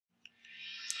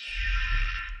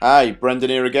Hi,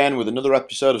 Brendan here again with another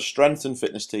episode of Strength and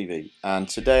Fitness TV, and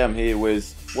today I'm here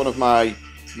with one of my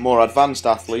more advanced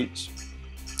athletes,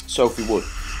 Sophie Wood,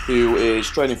 who is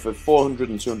training for 400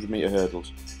 and 200 metre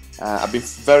hurdles. I've been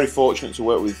very fortunate to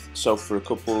work with Sophie for a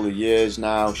couple of years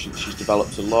now. She's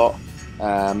developed a lot,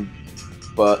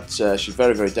 but she's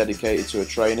very, very dedicated to her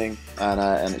training,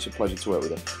 and it's a pleasure to work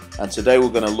with her. And today we're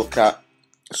going to look at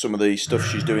some of the stuff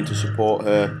she's doing to support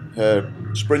her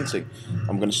sprinting.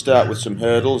 I'm going to start with some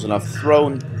hurdles, and I've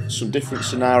thrown some different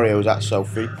scenarios at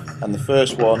Sophie, and the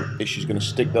first one is she's going to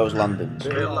stick those landings. A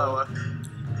bit lower.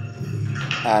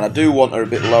 And I do want her a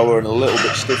bit lower and a little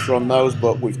bit stiffer on those,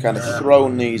 but we've kind of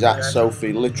thrown these at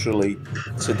Sophie literally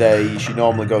today. She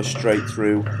normally goes straight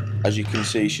through. As you can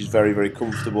see, she's very, very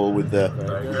comfortable with the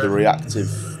reactive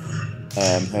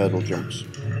hurdle jumps.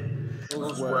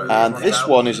 And this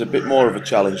one is a bit more of a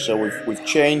challenge, so we've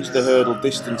changed the hurdle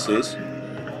distances,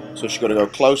 so she's got to go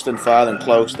close then far, then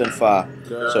close then far.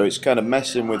 So it's kind of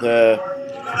messing with her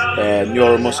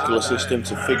neuromuscular system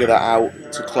to figure that out,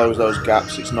 to close those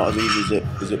gaps. It's not as easy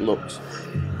as it looks.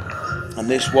 And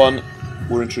this one,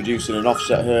 we're introducing an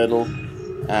offset hurdle,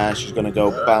 and she's going to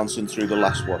go bouncing through the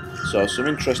last one. So some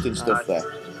interesting stuff there.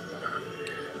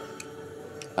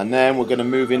 And then we're going to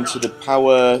move into the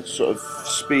power, sort of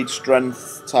speed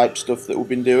strength type stuff that we've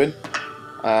been doing,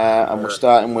 and we're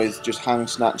starting with just hang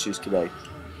snatches today.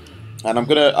 And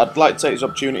I'd like to take this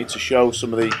opportunity to show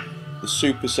some of the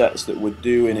supersets that we're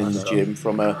doing in the gym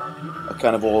from a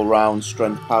kind of all-round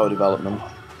strength power development.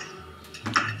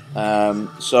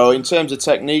 So in terms of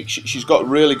technique, she's got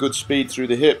really good speed through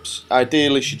the hips.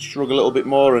 Ideally she'd shrug a little bit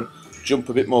more and jump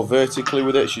a bit more vertically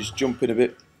with it. She's jumping a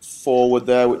bit forward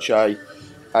there, which I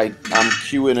am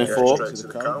cueing her for.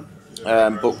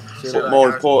 But more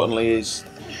importantly is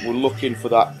we're looking for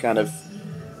that kind of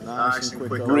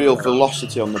real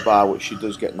velocity on the bar, which she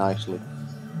does get nicely.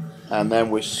 And then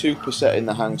we're supersetting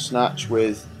the hang snatch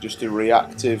with just a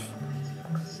reactive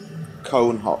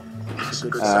cone hop.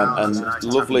 And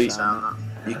lovely,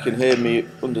 you can hear me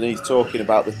underneath talking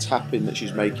about the tapping that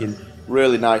she's making.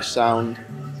 Really nice sound,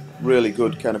 really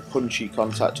good kind of punchy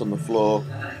contact on the floor,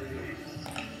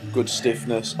 good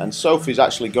stiffness. And Sophie's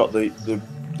actually got the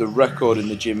record in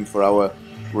the gym for our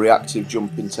reactive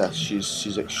jumping test.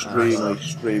 She's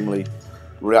extremely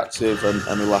reactive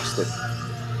and elastic.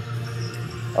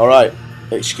 Alright,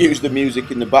 excuse the music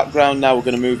in the background. Now we're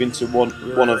going to move into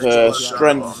one of her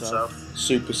strength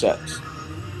supersets.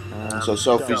 So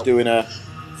Sophie's doing a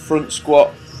front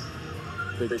squat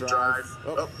Big drive.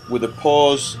 with a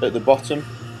pause at the bottom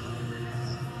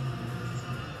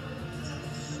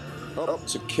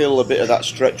to kill a bit of that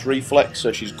stretch reflex.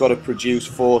 So she's got to produce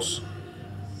force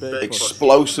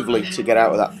explosively to get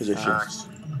out of that position.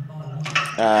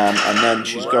 And then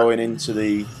she's going into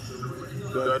the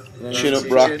chin up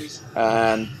rack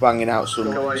and banging out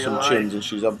some chins, and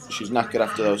she's knackered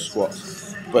after those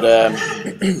squats. But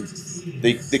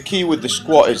the key with the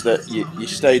squat is that you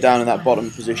stay down in that bottom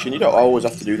position. You don't always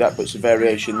have to do that, but it's a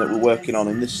variation that we're working on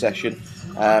in this session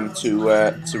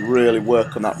to really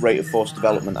work on that rate of force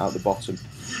development out the bottom.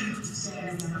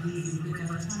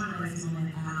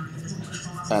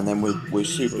 And then we're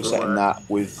supersetting that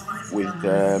with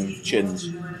chins,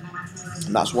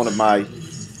 and that's one of my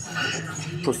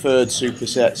preferred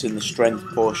supersets in the strength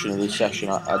portion of the session.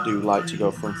 I do like to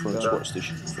go from front squats to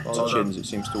chins. It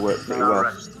seems to work pretty well.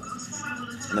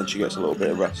 And then she gets a little bit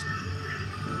of rest.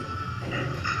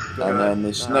 And then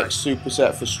this next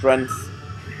superset for strength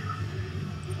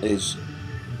is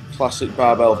classic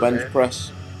barbell bench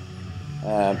press.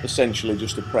 Essentially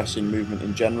just a pressing movement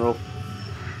in general.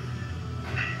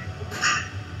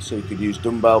 So you could use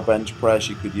dumbbell bench press,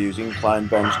 you could use incline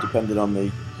bench, depending on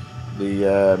the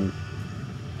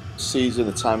season,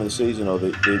 the time of the season, or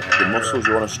the muscles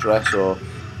you want to stress, or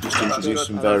just introduce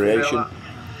some variation.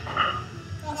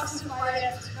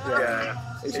 Yeah,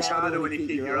 it's harder when you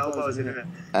keep your elbows in it.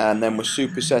 And then we're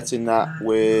supersetting that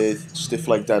with stiff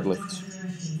leg deadlifts.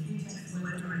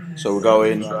 So we're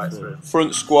going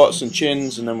front squats and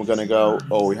chins, and then we're going to go,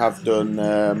 we have done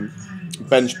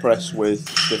bench press with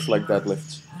stiff leg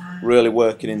deadlifts. Really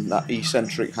working in that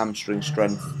eccentric hamstring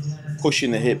strength,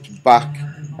 pushing the hips back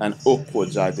and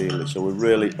upwards ideally. So we're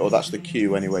really, that's the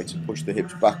cue anyway, to push the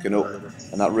hips back and up,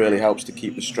 and that really helps to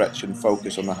keep the stretch and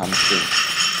focus on the hamstring.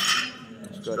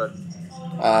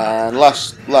 And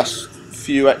last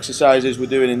few exercises we're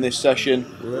doing in this session.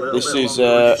 This is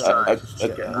a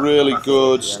really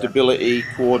good stability,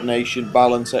 coordination,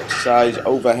 balance exercise,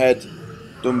 overhead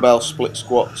dumbbell split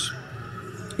squats.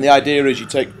 The idea is you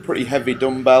take a pretty heavy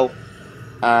dumbbell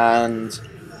and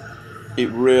it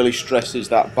really stresses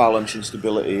that balance and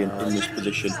stability in this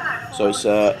position. So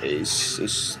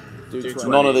it's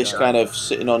none of this kind of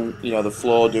sitting on the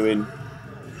floor doing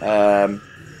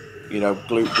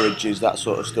glute bridges, that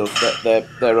sort of stuff.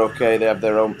 They're okay. They have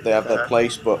their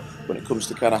place. But when it comes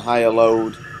to kind of higher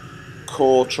load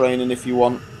core training, if you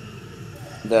want,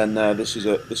 then this is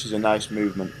a nice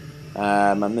movement.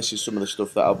 And this is some of the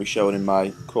stuff that I'll be showing in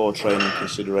my core training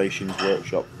considerations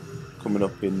workshop coming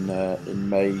up in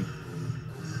May.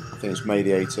 I think it's May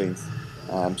the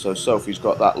 18th. So Sophie's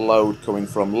got that load coming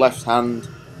from left hand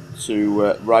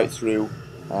to right through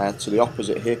to the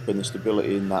opposite hip, and the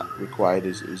stability in that required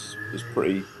is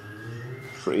pretty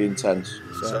intense.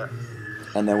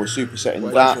 And then we're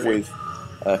supersetting that with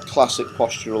a classic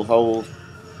postural hold,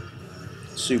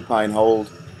 supine hold,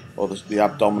 or the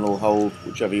abdominal hold,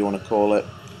 whichever you want to call it.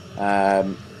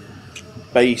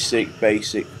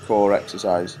 Basic core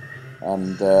exercise,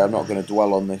 and I'm not going to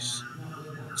dwell on this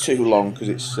too long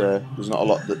because there's not a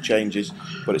lot that changes,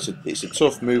 but it's a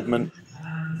tough movement.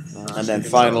 And then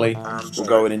finally we're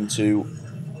going into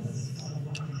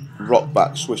rock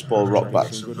back, Swiss ball rock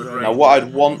backs. Now what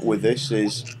I'd want with this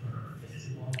is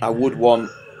I would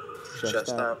want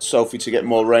Sophie to get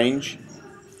more range,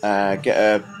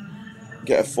 get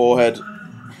her forehead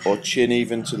or chin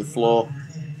even to the floor,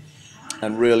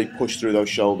 and really push through those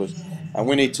shoulders. And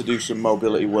we need to do some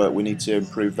mobility work. We need to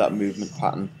improve that movement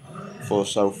pattern for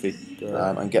Sophie,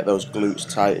 and get those glutes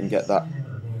tight and get that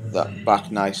back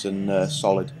nice and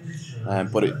solid.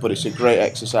 But it's a great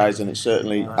exercise, and it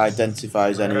certainly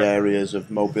identifies any areas of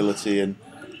mobility and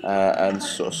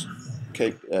sort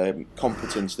of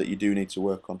competence that you do need to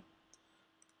work on.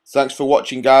 Thanks for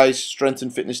watching, guys. Strength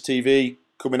and Fitness TV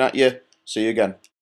coming at you. See you again.